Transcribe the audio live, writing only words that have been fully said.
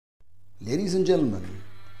Ladies and gentlemen,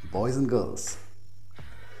 boys and girls,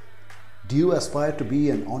 do you aspire to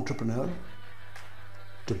be an entrepreneur?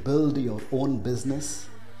 To build your own business?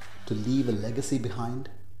 To leave a legacy behind?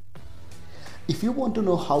 If you want to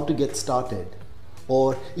know how to get started,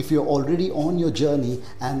 or if you're already on your journey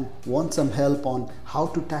and want some help on how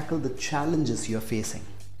to tackle the challenges you're facing,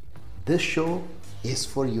 this show is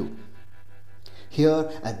for you.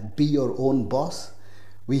 Here at Be Your Own Boss,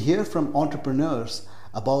 we hear from entrepreneurs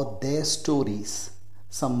about their stories,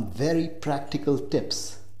 some very practical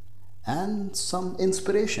tips, and some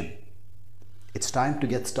inspiration. It's time to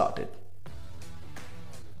get started.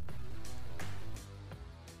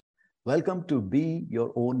 Welcome to Be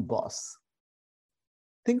Your Own Boss.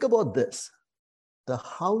 Think about this: the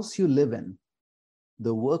house you live in,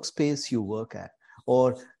 the workspace you work at,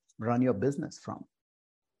 or run your business from.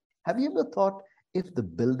 Have you ever thought if the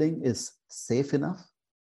building is safe enough?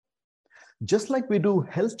 Just like we do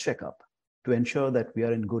health checkup to ensure that we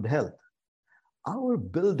are in good health, our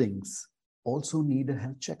buildings also need a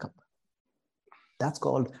health checkup. That's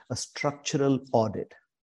called a structural audit.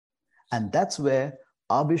 And that's where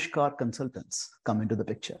Aavishkaar Consultants come into the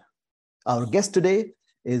picture. Our guest today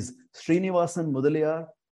is Srinivasan Mudaliar,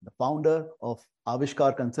 the founder of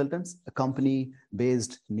Aavishkaar Consultants, a company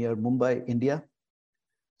based near Mumbai, India.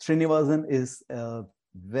 Srinivasan is a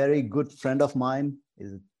very good friend of mine,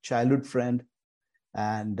 is a childhood friend,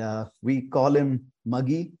 and we call him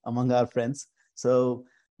Magi among our friends. So,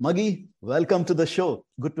 Magi, welcome to the show.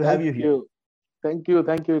 Good to have you here. Thank you.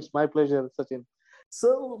 It's my pleasure, Sachin.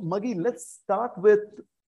 So, Magi, let's start with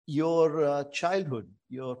your childhood,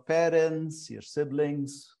 your parents, your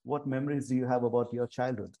siblings. What memories do you have about your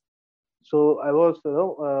childhood? So I was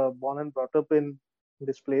born and brought up in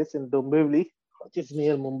this place in Dombivli, which is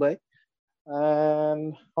near Mumbai.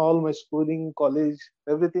 And all my schooling, college,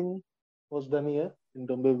 everything was done here in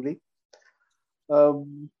Dombivli.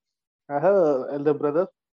 Um, I have an elder brother.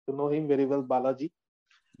 You know him very well, Balaji.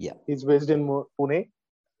 Yeah. He's based in Pune.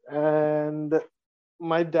 And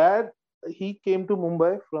my dad, he came to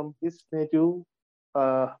Mumbai from his native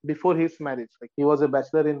before his marriage. Like he was a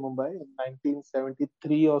bachelor in Mumbai in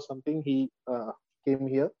 1973 or something. He came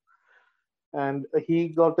here, and he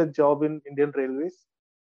got a job in Indian Railways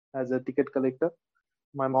as a ticket collector.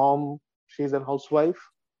 My mom, she's a housewife.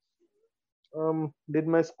 Did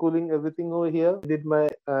my schooling, everything over here. Did my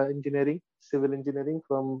engineering, civil engineering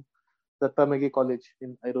from the Magi College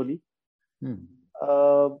in Airoli.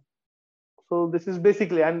 Uh, so this is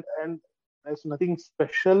basically, and there's nothing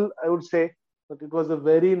special, I would say, but it was a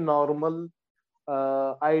very normal,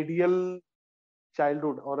 ideal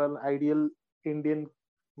childhood or an ideal Indian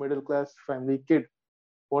middle class family kid.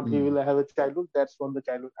 What he will have a childhood, that's what the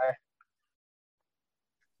childhood I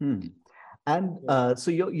had. And so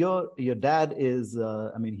your dad is,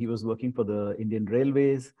 he was working for the Indian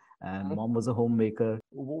Railways, and mom was a homemaker.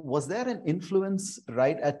 Was there an influence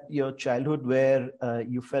right at your childhood where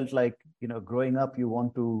you felt like, growing up, you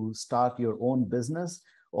want to start your own business?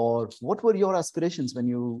 Or what were your aspirations when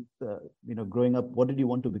you, growing up, what did you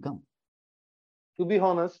want to become? To be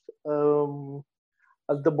honest,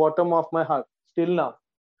 at the bottom of my heart, still now,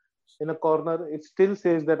 in a corner, it still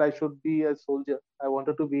says that I should be a soldier. I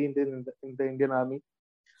wanted to be in the Indian Army.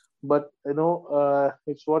 But,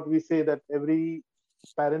 it's what we say that every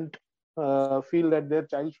parent feel that their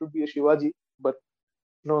child should be a Shivaji. But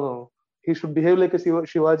no. He should behave like a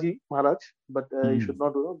Shivaji Maharaj, but he should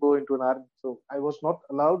not go into an army. So I was not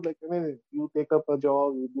allowed, you take up a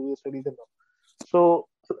job, you do your studies and all. So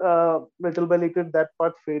little by little, that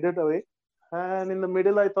part faded away. And in the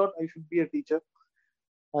middle, I thought I should be a teacher.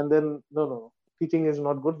 And then, no, teaching is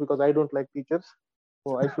not good because I don't like teachers.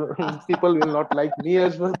 So people will not like me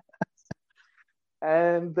as well.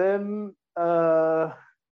 And then, I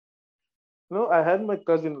had my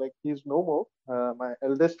cousin, like he's no more, my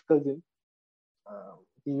eldest cousin.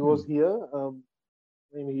 He was here.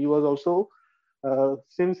 He was also,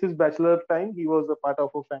 since his bachelor time, he was a part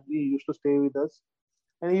of our family. He used to stay with us.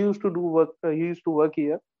 And he used to do work. He used to work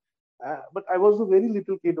here. But I was a very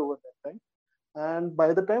little kid over that time. And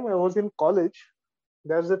by the time I was in college,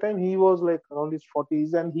 that's the time he was like around his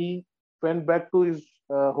 40s, and he went back to his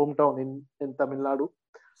hometown in Tamil Nadu.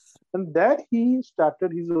 And that he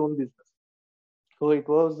started his own business. So it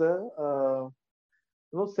was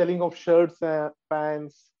selling of shirts,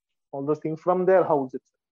 pants, all those things from their house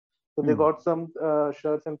itself. So they got some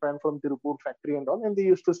shirts and pants from Tirupur factory and all, and they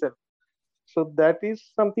used to sell. So that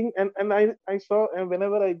is something, and I saw, and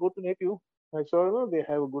whenever I go to native, I saw they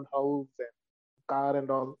have a good house and car and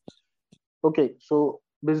all. Okay, so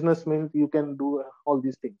business means you can do all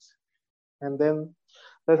these things. And then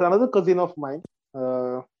there's another cousin of mine.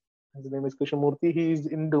 His His name is Krishnamurthy. He is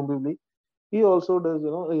in Dombivli. He also does,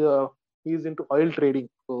 he is into oil trading,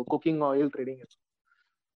 so cooking oil trading.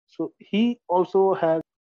 So he also had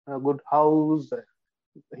a good house.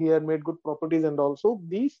 He had made good properties, and also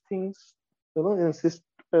these things, insist.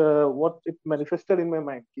 What it manifested in my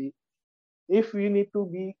mind. If we need to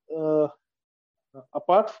be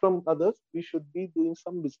apart from others, we should be doing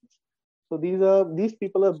some business. So these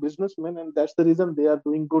people are businessmen, and that's the reason they are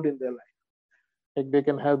doing good in their life. Like they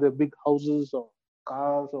can have their big houses or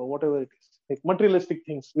cars or whatever it is, like materialistic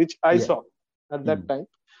things, which I Yeah. saw at that time,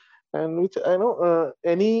 and which I know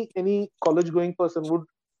any college going person would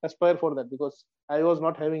aspire for that, because I was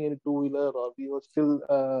not having any two-wheeler, or we were still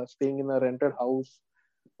staying in a rented house,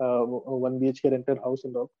 1 BHK rented house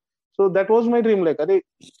and all. So that was my dream. Like,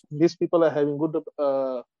 these people are having good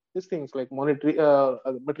these things like monetary,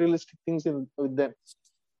 materialistic things with them,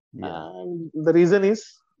 and the reason is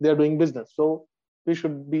they are doing business. So I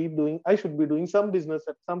should be doing some business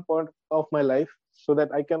at some point of my life, so that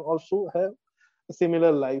I can also have a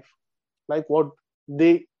similar life like what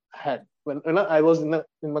they had when I was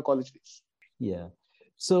in my college days. Yeah.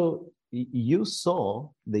 So you saw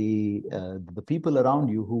the people around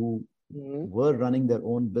you who were running their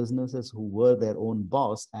own businesses, who were their own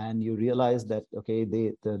boss, and you realized that okay,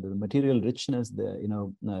 the material richness,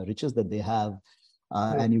 riches that they have,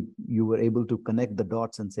 and you were able to connect the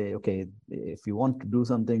dots and say, okay, if you want to do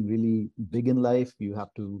something really big in life, you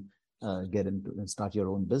have to get into and start your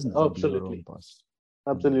own business and be your own Absolutely. boss.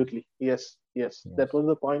 Absolutely. Yes. Yes. That was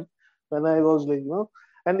the point when I was like,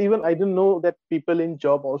 and even I didn't know that people in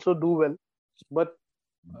job also do well, but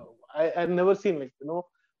I've never seen like,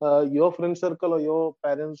 your friend circle or your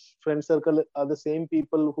parents' friend circle are the same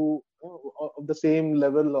people who of the same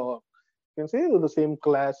level, or you can say the same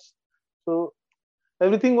class. So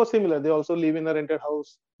everything was similar. They also live in a rented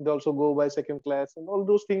house. They also go by second class and all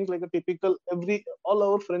those things, like a typical all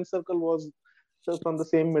our friend circle was from the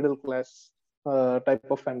same middle class type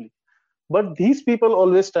of family. But these people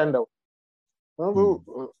always stand out.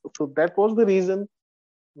 So that was the reason.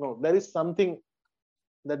 No, there is something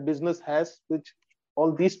that business has which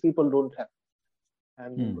all these people don't have,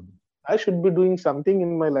 and I should be doing something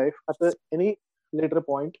in my life at any later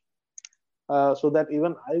point, so that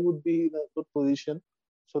even I would be in a good position,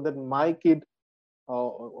 so that my kid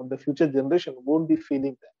or the future generation won't be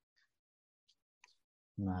feeling that.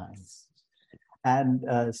 Nice.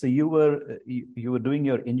 And so you were doing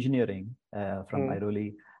your engineering from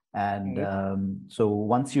Airoli, and so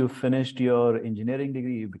once you finished your engineering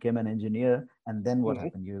degree, you became an engineer, and then what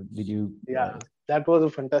happened? Yeah, that was a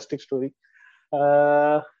fantastic story.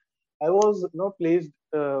 I was placed.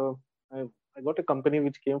 I got a company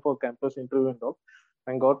which came for campus interview and all,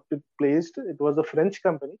 and got it placed. It was a French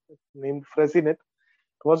company named Fresinet.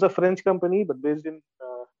 It was a French company, but based in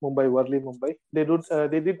Mumbai, Worli, Mumbai. They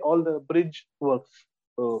did all the bridge works,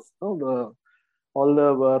 so all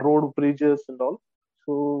the road bridges and all.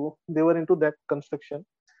 So they were into that construction,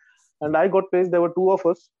 and I got placed. There were two of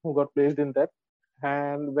us who got placed in that.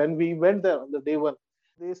 And when we went there on the day one,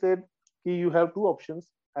 they said, you have two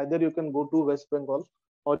options. Either you can go to West Bengal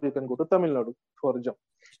or you can go to Tamil Nadu for a job.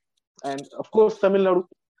 And of course, Tamil Nadu,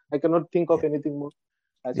 I cannot think of anything more.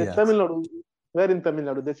 I said, Tamil Nadu. Where in Tamil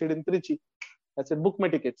Nadu? They said in Trichy. I said, book my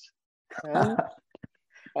tickets.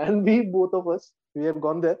 And we, both of us, we have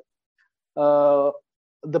gone there.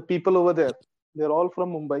 The people over there, they're all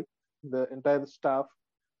from Mumbai, the entire staff.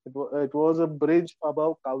 It was a bridge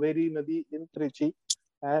above Kaveri Nadi in Trichy,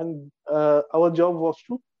 and our job was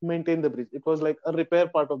to maintain the bridge. It was like a repair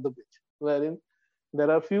part of the bridge, wherein there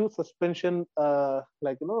are few suspension,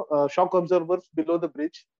 shock absorbers below the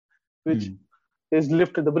bridge, which is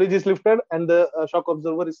lifted. The bridge is lifted, and the shock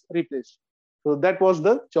absorber is replaced. So that was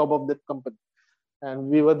the job of that company, and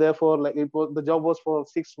we were there for the job was for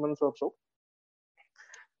 6 months or so.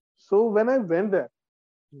 So when I went there,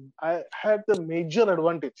 I had the major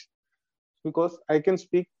advantage because I can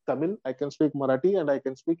speak Tamil, I can speak Marathi, and I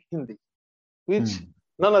can speak Hindi, which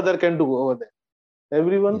none other can do over there.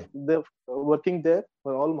 Everyone working there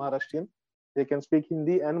were all Maharashtrian. They can speak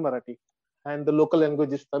Hindi and Marathi, and the local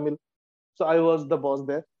language is Tamil. So I was the boss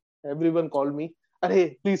there. Everyone called me,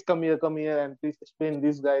 hey, please come here, and please explain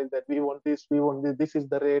this guy that we want this, this is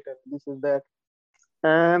the rate, and this is that.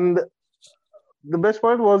 And the best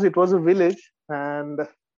part was it was a village, and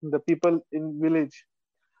the people in village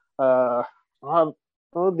they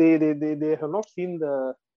have not seen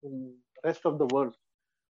the rest of the world.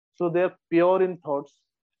 So they are pure in thoughts,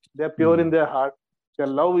 they are pure in their heart, their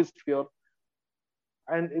love is pure.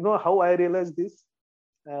 And you know how I realized this?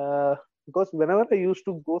 Because whenever I used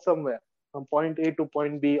to go somewhere from point A to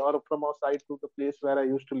point B, or from our side to the place where I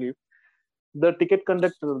used to live, the ticket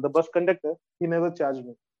conductor, the bus conductor, he never charged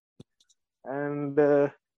me. And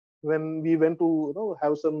when we went to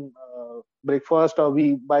have some breakfast or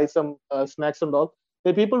we buy some snacks and all,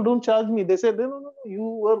 the people don't charge me. They said, no, you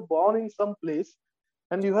were born in some place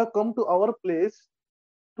and you have come to our place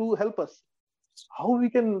to help us. How we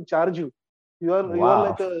can charge you? You are Wow.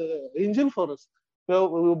 like a angel for us. You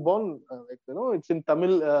were born it's in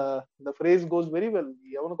Tamil. The phrase goes very well.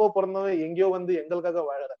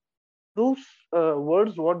 Those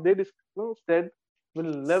words, what they said,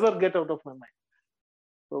 will never get out of my mind.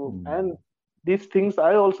 So, and these things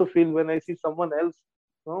I also feel when I see someone else,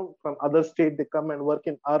 from other state, they come and work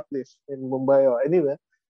in our place in Mumbai or anywhere.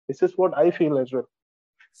 This is what I feel as well.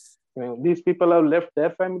 These people have left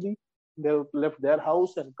their family, they've left their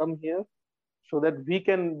house and come here so that we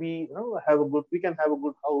can we can have a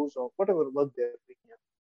good house or whatever work they're doing here.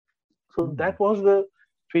 So that was the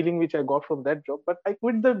feeling which I got from that job. But I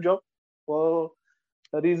quit that job for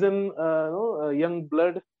a reason, a young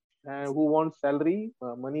blood who wants salary,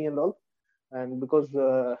 money and all. And because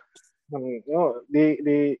it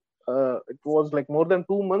was like more than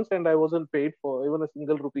 2 months and I wasn't paid for even a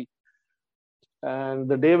single rupee. And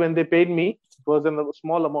the day when they paid me, it was a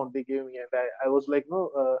small amount they gave me, and I was like,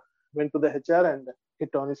 went to the HR and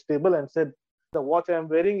hit on his table and said, the watch I am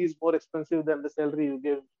wearing is more expensive than the salary you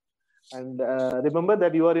gave me. And remember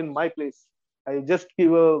that you are in my place. I just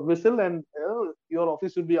give a whistle and your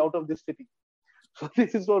office will be out of this city. So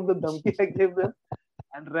this is what the dhamki I gave them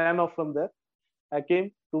and ran off from there. I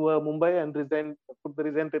came to Mumbai and resigned, put the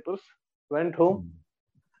resign papers, went home,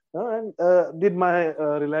 and did my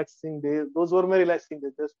relaxing days. Those were my relaxing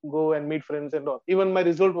days. Just go and meet friends and all. Even my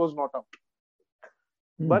result was not out.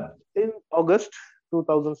 But in August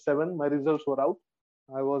 2007, my results were out.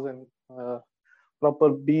 I was an proper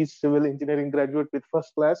B civil engineering graduate with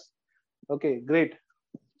first class. Okay, great.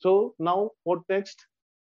 So now what next?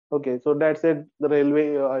 Okay, so dad said the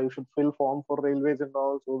railway, you should fill form for railways and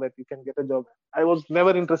all so that you can get a job. I was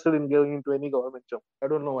never interested in going into any government job. I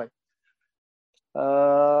don't know why.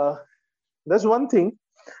 That's one thing.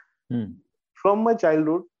 From my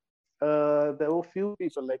childhood, there were few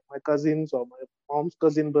people like my cousins or my mom's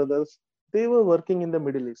cousin brothers. They were working in the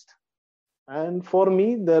Middle East. And for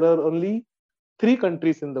me, there are only 3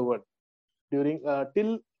 countries in the world. During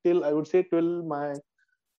till I would say till my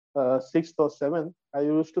 6th or 7th, I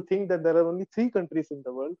used to think that there are only 3 countries in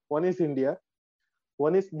the world. One is India,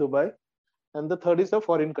 one is Dubai, and the third is a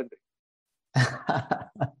foreign country.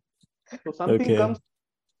 So something comes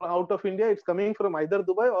out of India, it's coming from either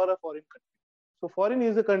Dubai or a foreign country. So foreign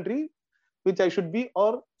is a country which I should be,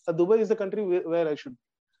 or Dubai is a country where I should be.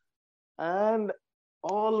 And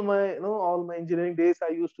all my engineering days,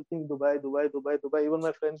 I used to think Dubai. Even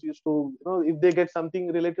my friends used to, if they get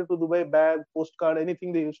something related to Dubai, bag, postcard,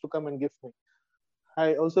 anything, they used to come and give me.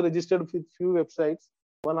 I also registered with few websites.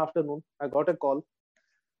 One afternoon, I got a call.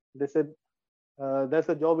 They said, there's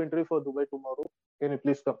a job interview for Dubai tomorrow. Can you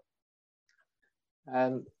please come?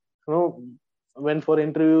 And went for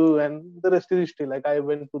interview, and the rest is history. Like I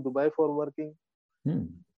went to Dubai for working.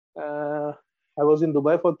 I was in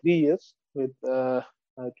Dubai for 3 years with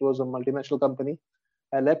it was a multinational company,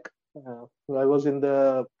 Alec. I was in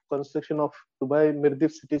the construction of Dubai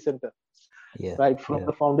Mirdif City Center, right from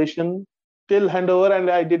the foundation till handover, and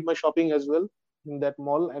I did my shopping as well in that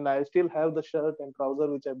mall, and I still have the shirt and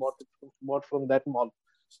trouser which I bought from that mall.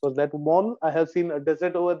 Because that mall, I have seen a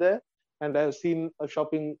desert over there, and I have seen a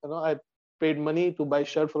shopping. I paid money to buy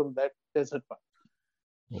shirt from that desert part.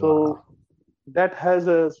 So that has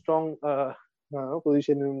a strong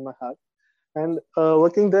position in my heart. And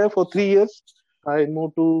working there for 3 years, I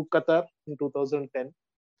moved to Qatar in 2010.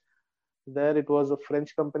 There it was a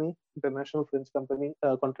French company, international French company,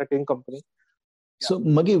 contracting company. So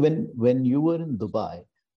Magi, when you were in Dubai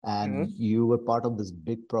and you were part of this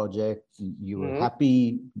big project, you were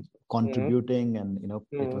happy contributing, and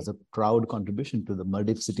it was a proud contribution to the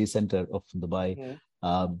Mirdif City Center of Dubai.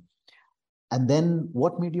 And then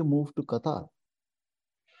what made you move to Qatar?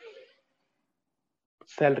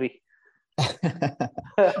 Salary.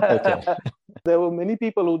 There were many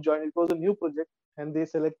people who joined. It was a new project, and they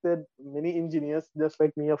selected many engineers, just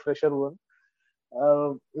like me, a fresher one.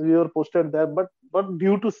 We were posted there, but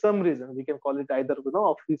due to some reason, we can call it either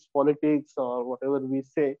office politics or whatever we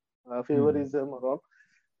say, favorism or all.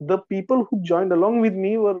 The people who joined along with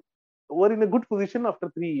me were in a good position after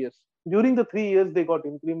 3 years. During the 3 years, they got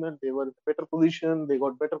increment, they were in a better position, they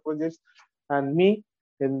got better projects, and me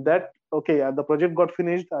in that. The project got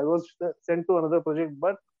finished. I was sent to another project,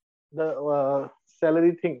 but the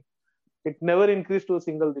salary thing, it never increased to a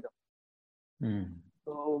single dirham.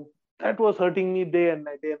 So that was hurting me day and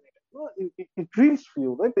night. it dreams for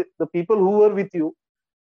you, right? The people who were with you,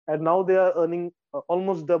 and now they are earning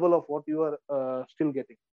almost double of what you are still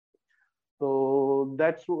getting. So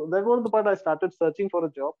that was the part I started searching for a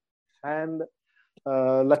job, and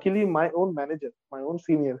luckily my own manager, my own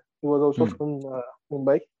senior, he was also Hmm. from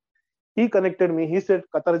Mumbai. He connected me. He said,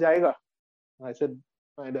 "Qatar jayega." I said,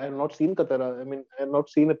 I have not seen Qatar. I mean, I have not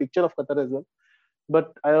seen a picture of Qatar as well,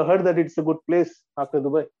 but I heard that it's a good place after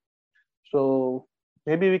Dubai. So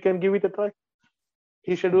maybe we can give it a try.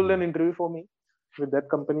 He scheduled an interview for me with that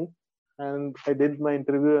company, and I did my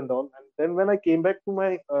interview and all. And then when I came back to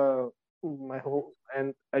my home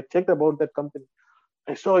and I checked about that company,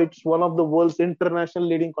 I saw it's one of the world's international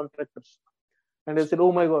leading contractors, and I said,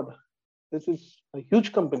 "Oh my God, this is a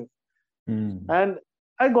huge company." Hmm. And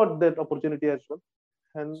I got that opportunity as well.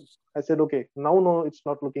 And I said, "Okay, now no, it's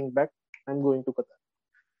not looking back. I'm going to Qatar."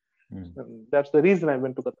 Hmm. And that's the reason I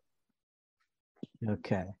went to Qatar.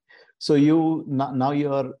 Okay. So you now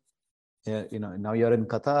you're now you're in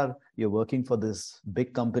Qatar. You're working for this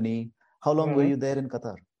big company. How long were Mhm. you there in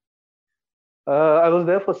Qatar? I was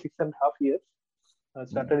there for 6.5 years. I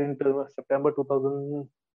Hmm. started in September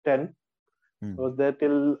 2010. I Hmm. was there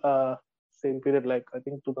till same period, like I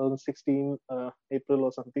think 2016 April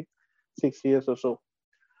or something, 6 years or so.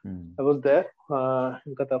 Hmm. I was there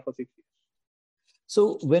in Qatar for 6 years. So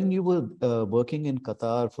when you were working in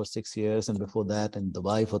Qatar for 6 years and before that in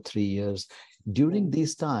Dubai for 3 years, during Mm,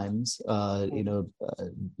 these times, mm.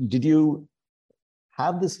 did you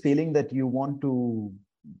have this feeling that you want to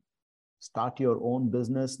start your own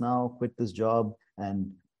business now, quit this job,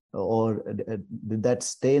 and or did that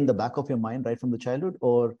stay in the back of your mind right from the childhood,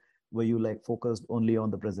 or were you like focused only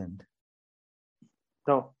on the present?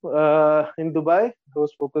 No, in Dubai, I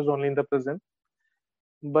was focused only in the present.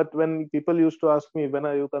 But when people used to ask me, when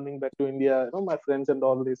are you coming back to India? My friends and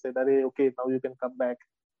all, they said, "Arey, okay, now you can come back.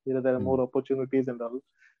 There are Hmm. more opportunities and all."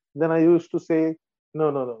 Then I used to say,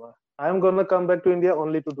 "No, no, no, no. I'm gonna come back to India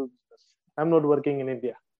only to do business. I'm not working in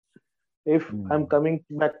India. If I'm Hmm. coming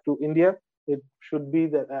back to India, it should be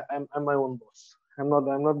that I'm my own boss. I'm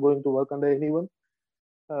not going to work under anyone.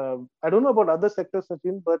 I don't know about other sectors,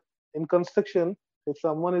 Sachin, but in construction, if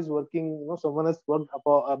someone is working, someone has worked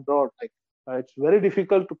abroad, like it's very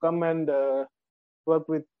difficult to come and work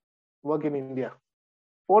with work in India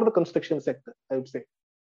for the construction sector. I would say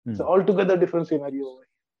it's an Hmm. altogether different scenario over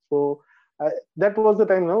here. So that was the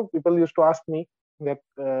time. People used to ask me that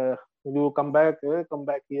you come back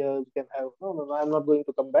here. You can have no, no, no. I'm not going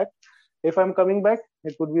to come back. If I'm coming back,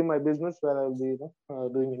 it would be my business where I'll be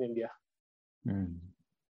doing in India. Hmm.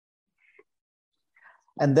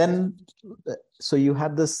 And then, so you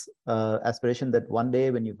had this aspiration that one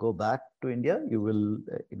day when you go back to India, you will,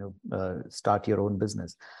 start your own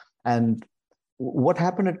business. And what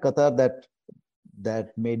happened at Qatar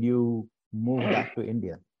that made you move back to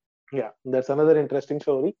India? Yeah, that's another interesting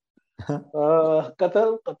story. Qatar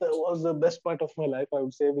was the best part of my life, I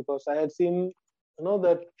would say, because I had seen,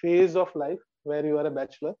 that phase of life where you are a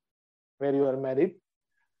bachelor, where you are married,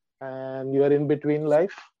 and you are in between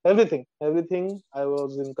life. Everything. I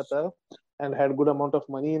was in Qatar and had good amount of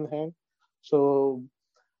money in hand, so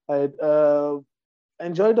I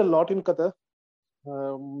enjoyed a lot in Qatar.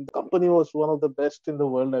 The company was one of the best in the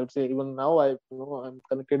world, I would say. Even now, I'm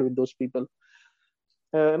connected with those people.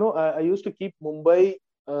 I used to keep Mumbai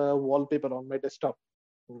wallpaper on my desktop.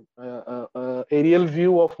 Aerial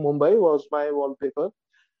view of Mumbai was my wallpaper,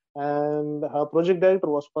 and our project director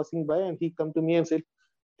was passing by, and he come to me and said,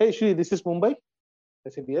 "Hey, Shri, this is Mumbai." I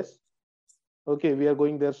said, "Yes." "Okay, we are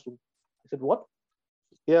going there soon." I said, "What?"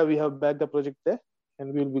 "Yeah, we have bagged the project there,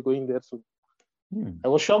 and we will be going there soon." Hmm. I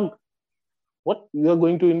was shocked. "What? You are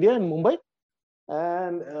going to India and Mumbai?"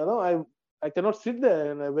 And I cannot sit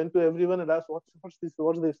there, and I went to everyone and asked, what's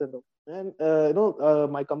this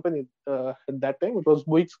and my company at that time, it was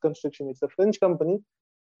Bouygues Construction. It's a French company,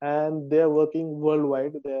 and they are working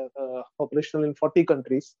worldwide. They're operational in 40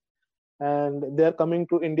 countries, and they are coming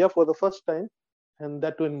to India for the first time, and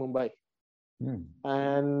that too in Mumbai Hmm.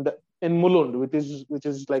 and in Mulund, which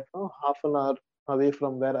is like half an hour away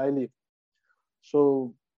from where I live.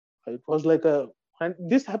 So it was like a, and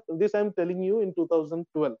this I'm telling you in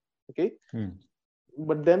 2012. Okay, Hmm.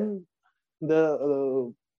 but then the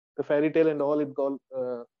the fairy tale and all, it got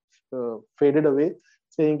faded away,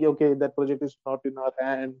 saying, okay, that project is not in our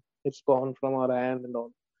hand, it's gone from our hand and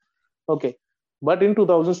all. Okay, but in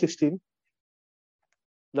 2016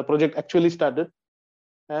 the project actually started,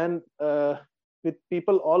 and with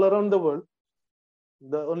people all around the world,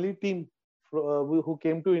 the only team who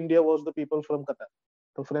came to India was the people from Qatar.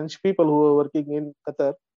 The French people who were working in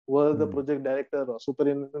Qatar were the Hmm. project director or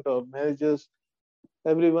superintendent or managers.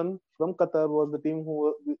 everyone from Qatar was the team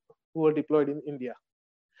who were deployed in India.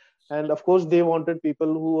 And of course, they wanted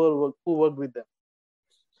people who worked with them.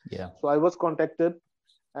 Yeah. So I was contacted,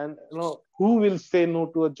 and who will say no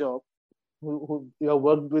to a job? Who you have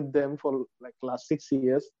worked with them for like last 6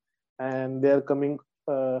 years, and they are coming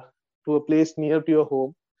to a place near to your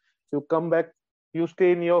home. You come back, you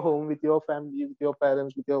stay in your home with your family, with your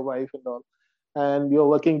parents, with your wife and all, and you're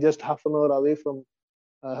working just half an hour away from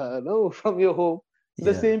no from your home.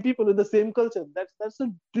 The Yeah. same people with the same culture. That's a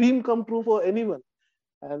dream come true for anyone.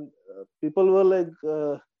 And people were like,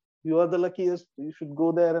 "You are the luckiest. You should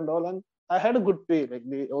go there and all." And I had a good pay. Like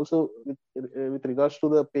they also with regards to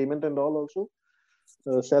the payment and all also,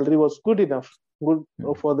 salary was good enough, good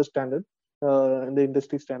for the standard and the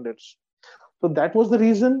industry standards. So that was the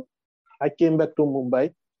reason I came back to Mumbai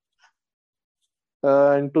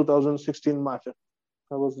in 2016 March.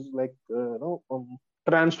 I was like,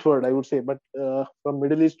 transferred, I would say, but from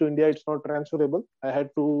Middle East to India, it's not transferable. I had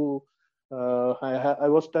to, I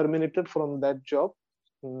was terminated from that job,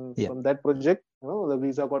 Yeah. from that project. The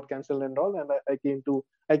visa got cancelled and all, and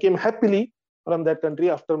I came happily from that country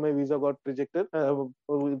after my visa got rejected.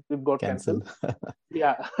 It got cancelled.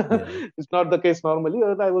 Yeah, Yeah. it's not the case normally,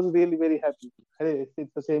 and I was really very happy. Hey,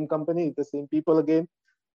 it's the same company, it's the same people again,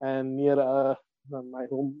 and near my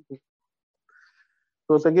home.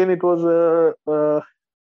 So again, it was a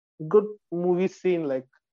good movie scene. Like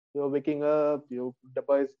you're waking up, your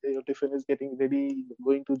tiffin is getting ready, you're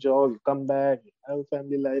going to job, you come back, you have a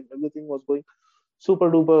family life, everything was going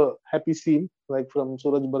super duper happy scene, like from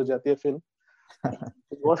Suraj Barjatiya film.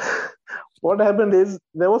 What what happened is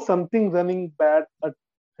there was something running bad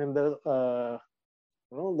in the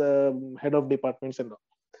the head of departments and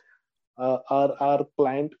all. Our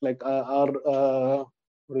client, like our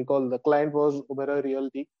recall the client was Ubera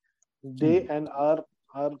Realty. They and our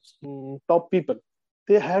top people,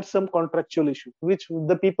 they had some contractual issue, which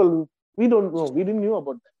the people we don't know, we didn't know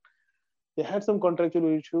about that. They had some contractual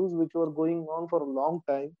issues which were going on for a long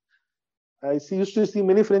time. Used to see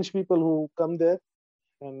many French people who come there,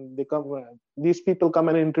 and they come. These people come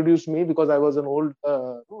and introduce me because I was an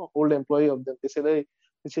old employee of them. They said, "Hey,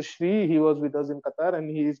 this is Shri. He was with us in Qatar, and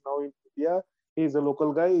he is now in India. He's a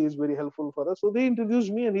local guy. He's very helpful for us." So they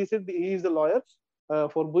introduced me, and he said he is the lawyer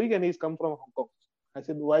for Bouygues, and he's come from Hong Kong. I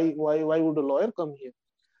said, why would a lawyer come here?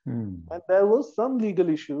 And there was some legal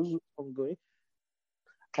issues ongoing.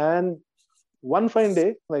 And one fine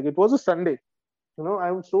day, like it was a Sunday,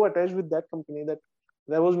 I'm so attached with that company that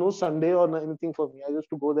there was no Sunday or anything for me. I used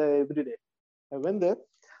to go there every day. I went there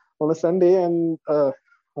on a Sunday, and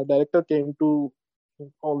our director came to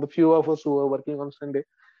all the few of us who were working on Sunday.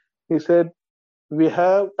 He said, "We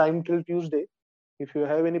have time till Tuesday. If you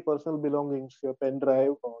have any personal belongings, your pen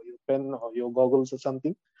drive or your pen or your goggles or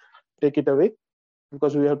something, take it away,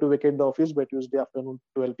 because we have to vacate the office by Tuesday afternoon,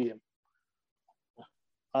 12 p.m.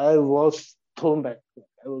 I was thrown back.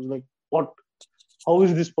 I was like, "What? How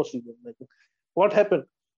is this possible? Like, what happened?"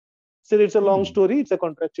 So it's a long story. It's a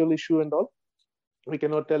contractual issue and all. We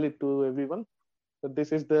cannot tell it to everyone, but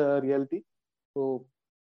this is the reality. So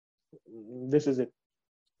this is it.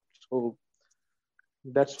 So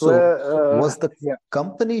that's where. Was the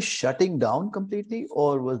company shutting down completely,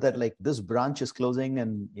 or was that like this branch is closing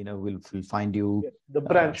and we'll find you the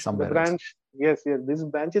branch? somewhere The branch. else? Yes. This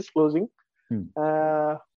branch is closing.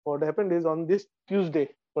 What happened is on this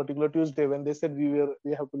particular Tuesday, when they said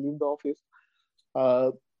we have to leave the office,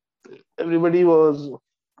 everybody was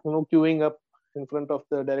queuing up in front of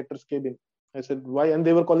the director's cabin. I said, "Why?" And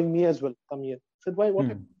they were calling me as well. "Come here." I said, "Why? What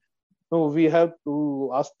happened?" "No, we have to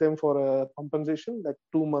ask them for a compensation, like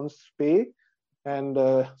 2 months pay and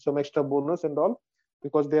some extra bonus and all,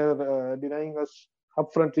 because they are denying us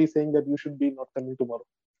upfrontly, saying that you should be not coming tomorrow."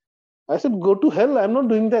 I said, "Go to hell. I'm not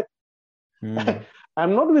doing that."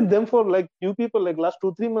 I'm not with them for like you people, like last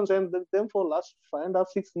 2-3 months. I'm with them for last 5.5,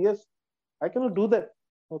 6 years. I cannot do that.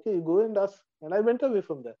 Okay, you go and ask. And I went away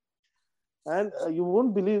from there. And you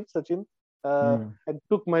won't believe, Sachin, I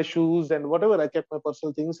took my shoes and whatever, I kept my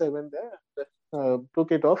personal things. I went there,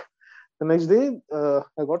 took it off. The next day,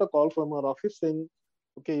 I got a call from our office saying,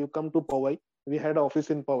 "Okay, you come to Powai." We had an office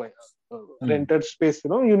in Powai, rented space.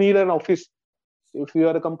 You need an office. If you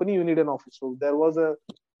are a company, you need an office. So there was a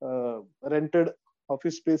rented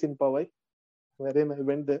office space in Powai, wherein I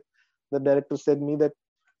went there. The director said me that,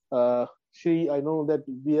 I know that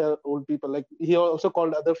we are old people. Like he also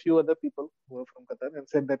called few other people who were from Qatar and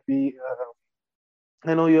said that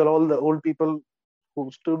I know you're all the old people who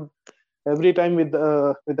stood every time with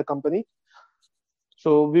the company. So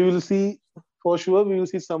we will see for sure. We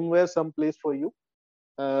will see somewhere, some place for you.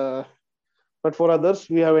 But for others,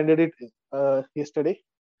 we have ended it yesterday.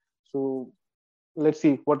 So let's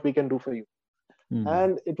see what we can do for you.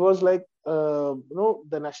 And it was like,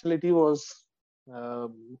 the nationality was,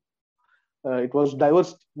 um, it was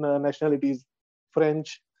diverse nationalities.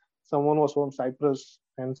 French, someone was from Cyprus,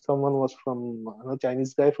 and someone was from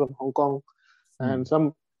Chinese guy from Hong Kong, and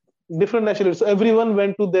some different nationalities. So everyone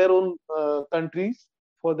went to their own countries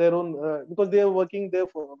for their own, because they are working there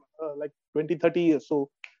for like 20, 30 years. So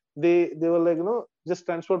they were like, just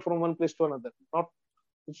transferred from one place to another.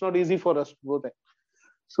 It's not easy for us to go there.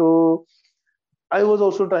 So I was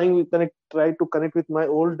also try to connect with my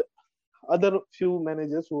old other few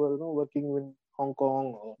managers who were working in Hong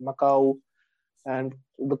Kong or Macau, and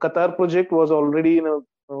the Qatar project was already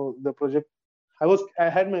the project. I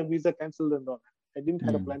had my visa cancelled and all. I didn't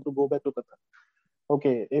have a plan to go back to Qatar.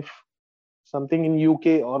 Okay, if something in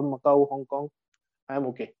UK or Macau, Hong Kong, I'm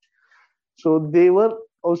okay. So they were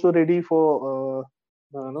also ready for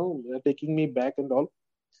taking me back and all.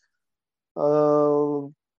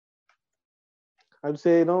 I'd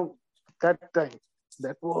say that time,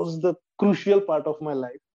 that was the crucial part of my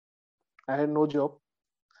life. I had no job.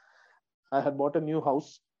 I had bought a new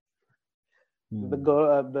house.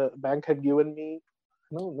 The bank had given me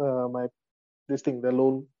my the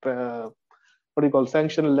loan, what do you call,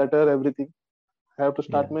 sanction letter, everything. I have to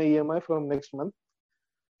start my EMI from next month,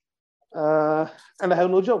 and I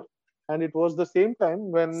have no job. And it was the same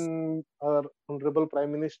time when our honorable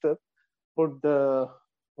Prime Minister put the,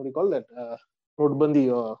 what do you call that,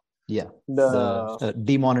 Notbandi, or the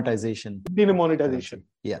demonetization. Demonetization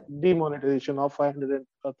of 500 and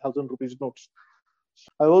 1,000 rupees notes.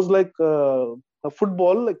 I was like a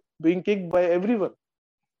football, like being kicked by everyone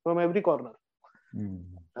from every corner.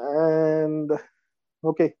 And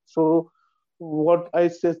okay, so what I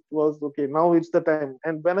said was, okay, now it's the time.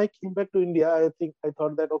 And when I came back to India, I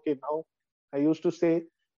thought that, okay, now I used to say,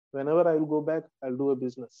 whenever I will go back, I'll do a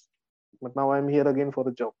business. But now I'm here again for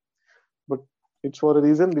a job. But it's for a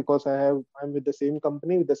reason, because I'm with the same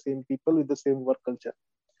company, with the same people, with the same work culture.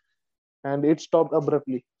 And it stopped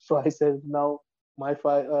abruptly. So I said, now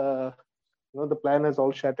the plan has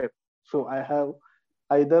all shattered. So I have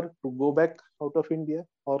either to go back out of India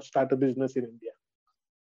or start a business in India.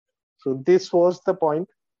 So this was the point.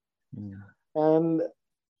 And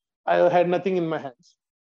I had nothing in my hands,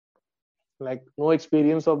 like no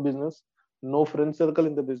experience of business, no friend circle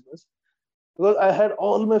in the business, because I had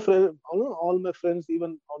all my friends,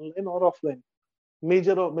 even online or offline.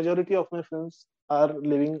 Majority of my friends are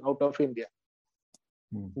living out of India.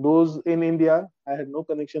 Those in India, I had no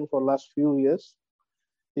connection for last few years.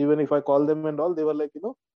 Even if I call them and all, they were like,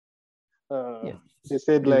 they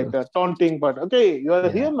said like taunting, but okay, you are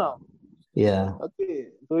here now. Yeah. Okay,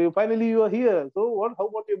 so you are here. So how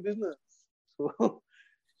about your business? So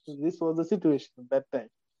this was the situation at that time.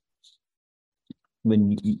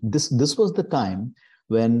 When this was the time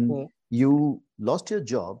when you lost your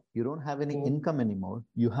job, you don't have any income anymore.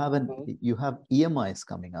 You have EMIs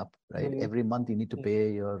coming up, right? Every month you need to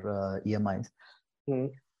pay your EMIs.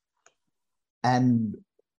 And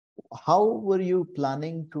how were you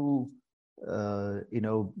planning to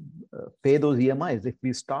pay those EMIs? If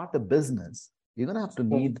we start a business, you're going to have to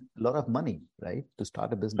need a lot of money, right, to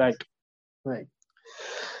start a business. Right.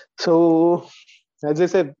 So as I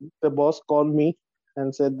said, the boss called me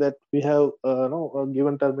and said that we have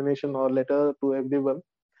given termination or letter to everyone,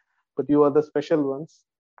 but you are the special ones.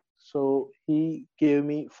 So he gave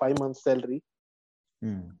me 5 months salary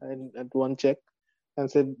and one check, and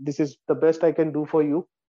said, this is the best I can do for you,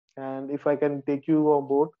 and if I can take you on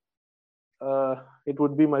board, it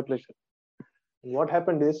would be my pleasure. What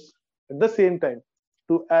happened is, at the same time,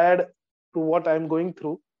 to add to what I'm going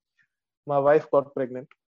through, my wife got pregnant.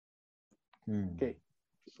 Okay,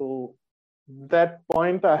 so that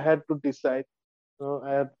point I had to decide.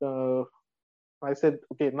 I said,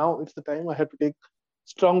 okay, now it's the time I have to take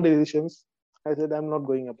strong decisions. I said, I'm not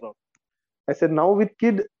going abroad. I said, now with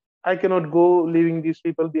kid, I cannot go leaving these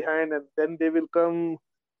people behind, and then they will come.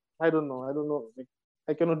 I don't know.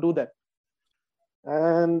 I cannot do that.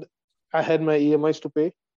 And I had my EMIs to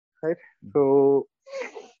pay, right? So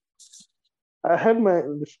I had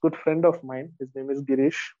this good friend of mine. His name is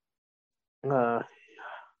Girish.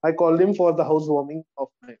 I called him for the housewarming of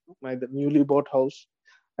my newly bought house.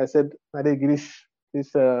 I said, "Hey Girish,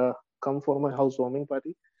 please come for my housewarming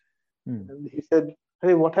party." And he said,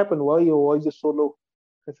 "Hey, what happened? Why your voice is so low?"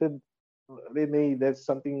 I said, "Hey, there's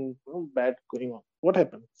something bad going on. What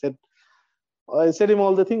happened?" I said him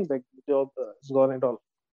all the things, like the job is gone and all.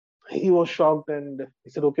 He was shocked, and he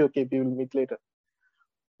said, "Okay, we will meet later."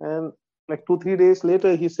 And like 2-3 days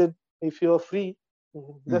later, he said, "If you are free,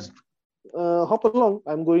 just hop along.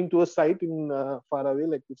 I'm going to a site in far away,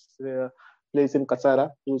 like it's a place in Kasara,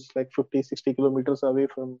 who's like 50, 60 kilometers away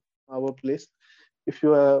from our place. If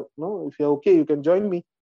you are, no, if you're okay, you can join me.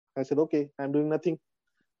 I said, okay, I'm doing nothing.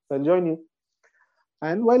 I'll join you.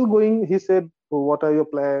 And while going, he said, oh, what are your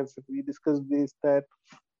plans? We discussed this, that.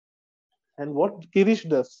 And what Girish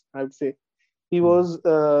does, I would say, he was,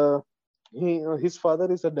 his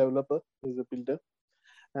father is a developer, he's a builder,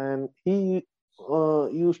 and he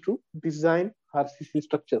used to design RCC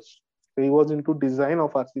structures. So he was into design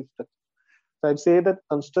of RCC structures. So I'd say that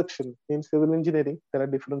construction in civil engineering, there are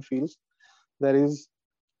different fields. There is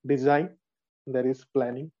design, there is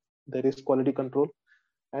planning, there is quality control,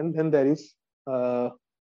 and then there is uh,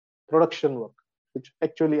 production work, which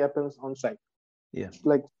actually happens on site. Yeah. It's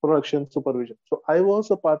like production supervision. So I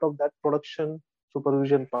was a part of that production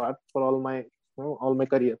supervision part for all my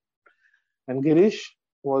career. And Girish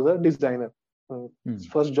was a designer. His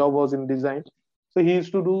first job was in design. So he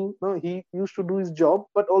used to do, no, he used to do his job,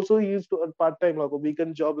 but also he used to a part-time, like a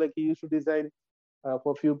weekend job, like he used to design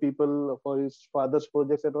for a few people for his father's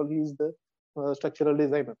projects and all. He's the structural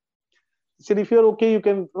designer. He said, if you're okay, you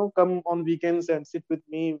can, come on weekends and sit with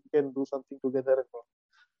me. We can do something together. And all.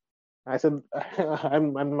 I said,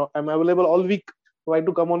 I'm available all week. Why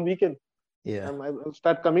to come on weekend? Yeah. I'll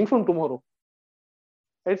start coming from tomorrow.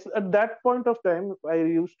 It's at that point of time I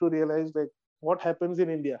used to realize like what happens in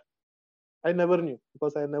India. I never knew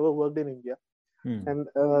because I never worked in India. And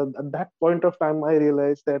at that point of time, I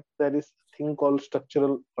realized that there is a thing called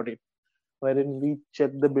structural audit, wherein we check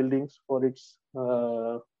the buildings for its,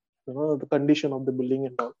 the condition of the building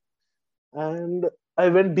and all. And I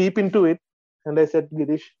went deep into it, and I said,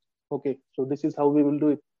 Girish, okay, so this is how we will do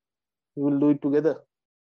it. We will do it together.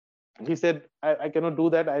 He said, I cannot do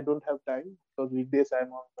that. I don't have time because weekdays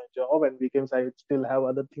I'm on my job and weekends I still have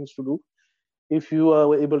other things to do. If you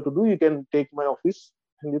are able to do, you can take my office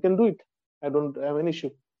and you can do it. I don't have an issue.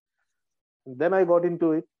 And then I got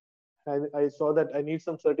into it. I saw that I need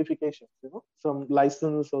some certifications, some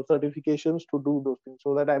license or certifications to do those things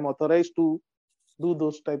so that I'm authorized to do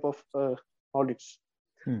those type of audits.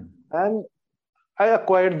 And I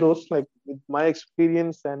acquired those like with my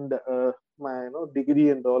experience and my degree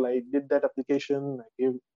and all. I did that application. I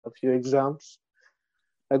gave a few exams.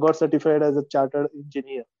 I got certified as a chartered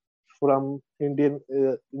engineer from Indian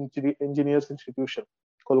Engineers Institution,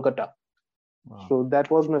 Kolkata. Wow. So that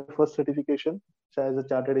was my first certification as a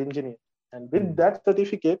chartered engineer. And with that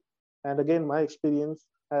certificate, and again my experience,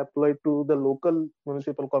 I applied to the local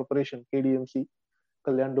municipal corporation, KDMC,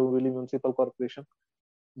 Kalyan Dombivli Municipal Corporation.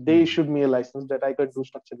 They issued me a license that I could do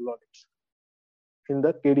structural audits in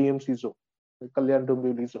the KDMC zone, the Kalyan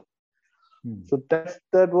Dombivli zone. So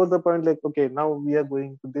that was the point. Like, okay, now we are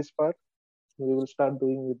going to this part. We will start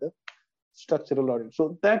doing with the structural audit.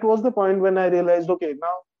 So that was the point when I realized, okay,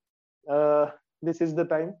 now this is the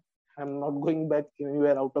time. I'm not going back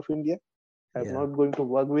anywhere out of India. I'm not going to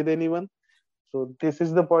work with anyone. So this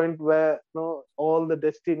is the point where all the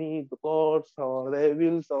destiny, the gods or the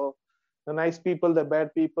evils or the nice people, the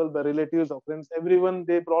bad people, the relatives or friends, everyone,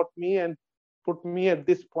 they brought me and put me at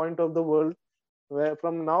this point of the world where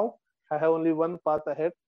from now I have only one path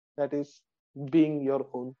ahead, that is being your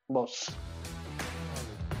own boss.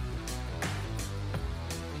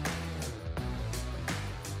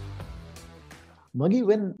 Magi,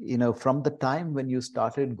 when from the time when you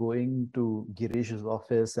started going to Girish's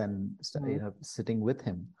office and sitting with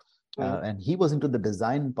him, and he was into the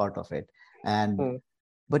design part of it, and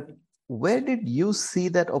but where did you see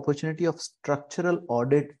that opportunity of structural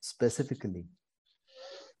audit specifically?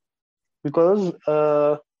 Because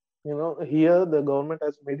here the government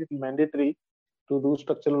has made it mandatory to do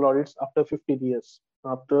structural audits after 15 years.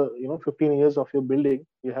 After 15 years of your building,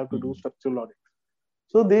 you have to do structural audit.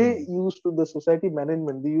 So they used to, the society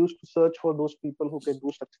management, they used to search for those people who can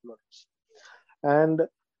do structural audits. And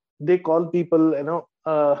they call people,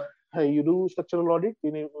 hey, you do structural audit,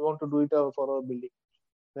 we want to do it for our building.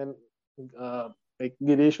 Then like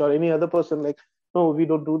Girish or any other person, like, no, we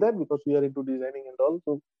don't do that because we are into designing and all.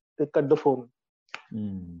 So they cut the phone.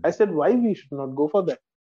 I said, why we should not go for that?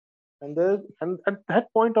 And at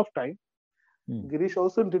that point of time, Girish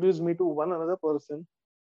also introduced me to one another person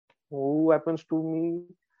who happens to me,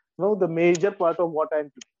 the major part of what I'm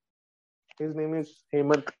doing. His name is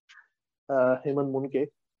Hemant Munke,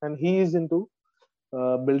 and he is into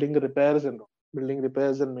building repairs and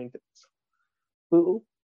maintenance. So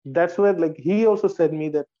that's where, like, he also said me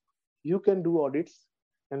that you can do audits,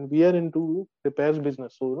 and we are into repairs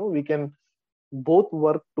business, so we can both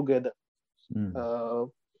work together,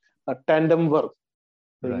 a tandem work.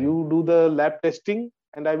 So you do the lab testing,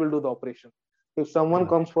 and I will do the operation. If someone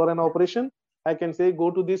comes for an operation, I can say,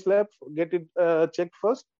 go to this lab, get it checked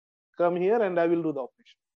first, come here, and I will do the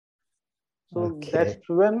operation. So that's Okay.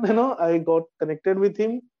 when, I got connected with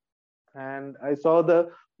him, and I saw the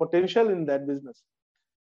potential in that business.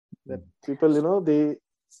 That people, they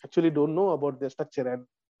actually don't know about their structure, and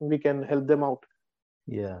we can help them out.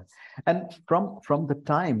 Yeah. And from the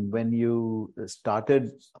time when you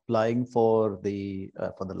started applying for the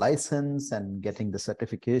license and getting the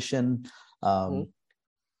certification, Mhm.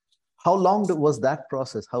 how long was that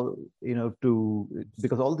process? How,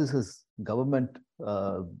 because all this is government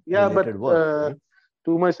Yeah, but related work, right?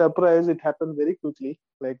 to my surprise, it happened very quickly.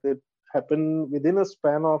 Like it happened within a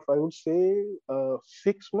span of, I would say,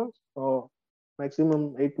 6 months or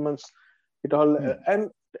maximum 8 months. It all Hmm.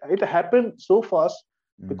 and it happened so fast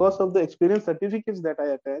because Mm. of the experience certificates that I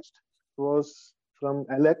attached. It was from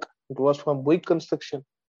ALEC. It was from Bouygues Construction,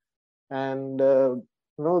 and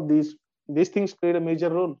these things played a major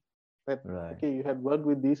role. That Right. okay, you had worked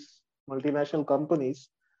with these multinational companies,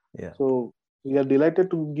 Yeah. so we are delighted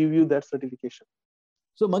to give you that certification.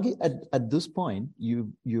 So Magi, at this point,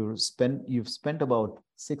 you've spent about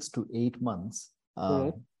 6 to 8 months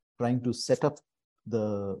Mhm. trying to set up the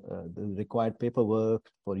required paperwork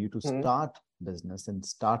for you to Mhm. start business and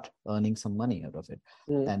start earning some money out of it.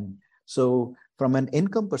 Mhm. And so, from an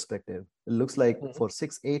income perspective, it looks like Mhm. for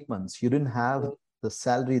 6 8 months you didn't have Mhm. the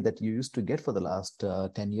salary that you used to get for the last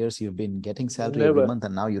 10 years. You've been getting salary every Never. month,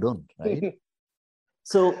 and now you don't, right?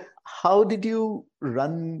 So, how did you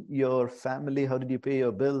run your family? How did you pay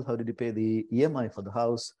your bill? How did you pay the EMI for the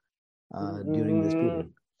house during this Mm,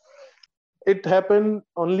 period? it happened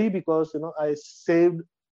only because I saved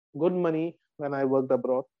good money when I worked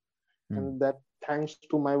abroad, Hmm. and that thanks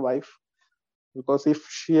to my wife. Because if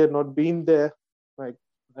she had not been there, like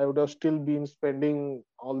I would have still been spending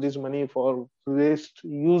all this money for waste,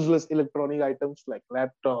 useless electronic items like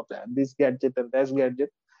laptop and this gadget and that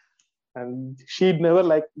gadget. And she'd never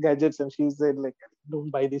liked gadgets, and she said like, "Don't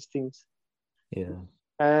buy these things." Yeah.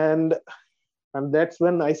 And that's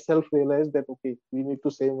when I self realized that okay, we need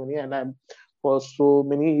to save money. And I'm for so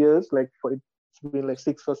many years, like for it's been like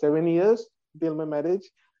 6 or 7 years till my marriage,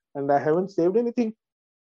 and I haven't saved anything.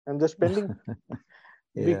 I'm just spending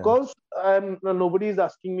Yeah. because nobody is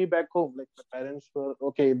asking me back home. Like my parents were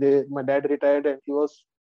okay. My dad retired and he was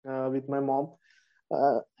with my mom.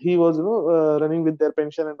 He was running with their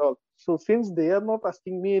pension and all. So since they are not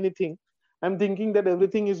asking me anything, I'm thinking that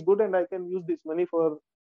everything is good and I can use this money for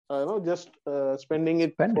just spending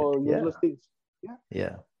it Spend it. for Yeah. useless things. Yeah.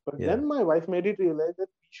 Yeah. But Yeah. then my wife made it realize that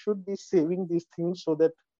we should be saving these things so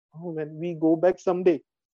that when we go back someday,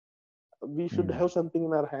 we should Hmm. have something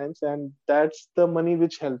in our hands, and that's the money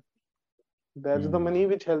which helped. That's the Hmm. money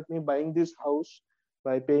which helped me buying this house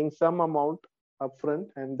by paying some amount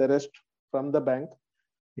upfront and the rest from the bank.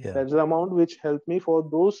 Yeah. That's the amount which helped me for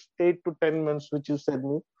those 8 to 10 months, which you said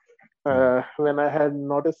me, Hmm. when I had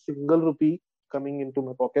not a single rupee coming into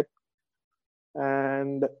my pocket.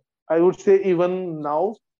 And I would say even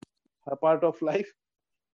now, a part of life,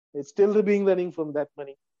 it's still being running from that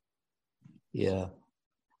money. Yeah.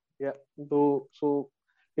 Yeah. So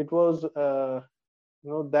it was,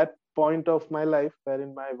 that point of my life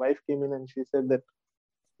wherein my wife came in and she said that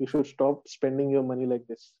you should stop spending your money like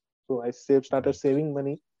this. So I started Right. saving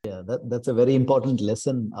money. Yeah. That's a very important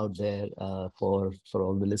lesson out there for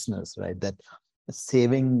all the listeners, right? That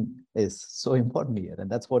saving is so important here, and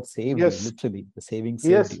that's what saved you. Yes, Literally, the saving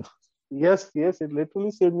saved yes, you. yes. It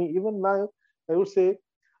literally saved me. Even now, I would say,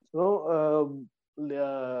 you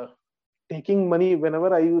know, taking money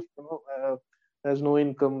whenever I used, there's no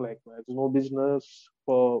income, like there's no business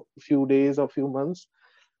for a few days or few months.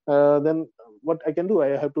 Then what I can do, I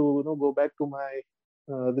have to go back to my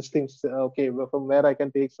these things. Okay, from where I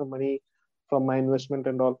can take some money from my investment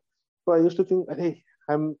and all. So I used to think, hey,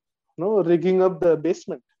 I'm rigging up the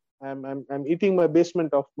basement. I'm eating my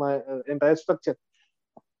basement of my entire structure.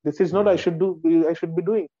 This is not I Yeah. should do. I should be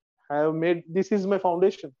doing. I have made this is my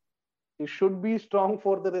foundation. It should be strong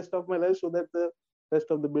for the rest of my life, so that the rest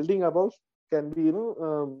of the building above can be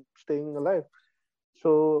staying alive.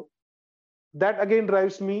 So that again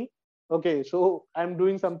drives me. Okay, so I'm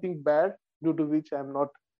doing something bad due to which I'm not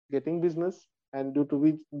getting business, and due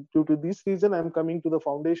to this reason I'm coming to the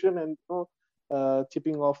foundation and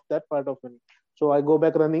chipping off that part of money. So I go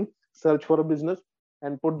back running, search for a business,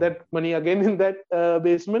 and put that money again in that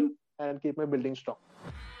basement and keep my building strong.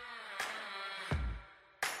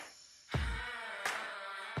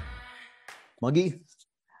 Magi,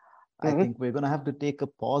 I Mm-hmm. think we're going to have to take a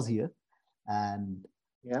pause here, and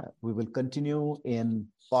Yeah. we will continue in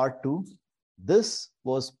part two. This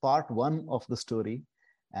was part one of the story.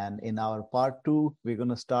 And in our part 2, we're going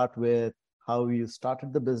to start with how you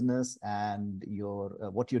started the business and your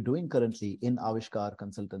what you're doing currently in Aavishkaar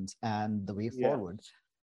Consultants and the way forward.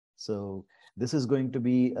 So this is going to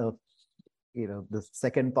be the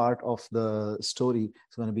second part of the story.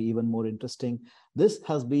 It's going to be even more interesting. This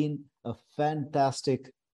has been a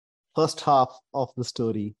fantastic first half of the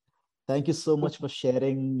story. Thank you so much for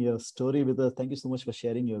sharing your story with us. Thank you so much for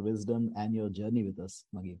sharing your wisdom and your journey with us,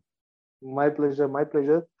 Magi. My pleasure. My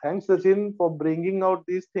pleasure. Thanks, Sachin, for bringing out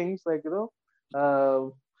these things. Like,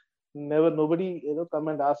 nobody, come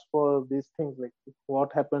and ask for these things, like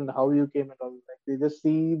what happened, how you came and all. Like, they just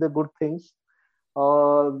see the good things,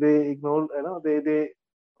 or they ignore, they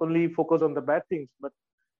only focus on the bad things. But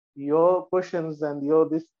your questions and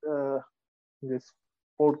this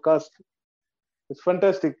podcast is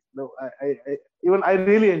fantastic. No, I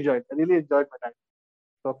really enjoyed. I really enjoyed my time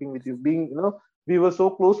talking with you. Being, we were so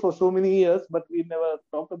close for so many years, but we never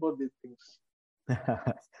talked about these things.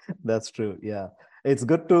 That's true. Yeah, it's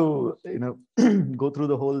good to go through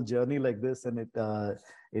the whole journey like this, and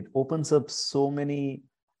it opens up so many.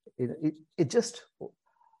 It just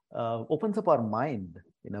opens up our mind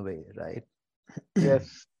in a way, right?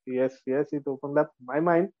 Yes. It opened up my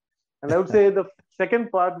mind, and I would say the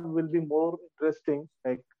second part will be more interesting.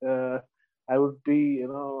 Like, I would be,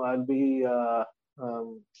 I'll be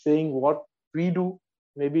saying what we do.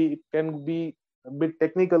 Maybe it can be a bit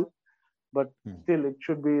technical, but still, it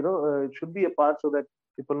should be, it should be a part so that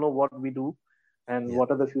people know what we do and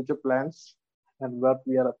what are the future plans and what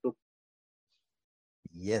we are up to.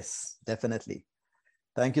 Yes, definitely.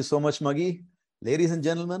 Thank you so much, Magi. Ladies and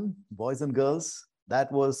gentlemen, boys and girls,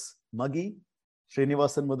 that was Magi,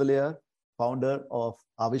 Srinivasan Mudaliar, founder of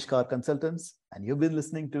Aavishkaar Consultants, and you've been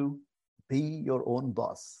listening to Be Your Own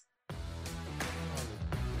Boss.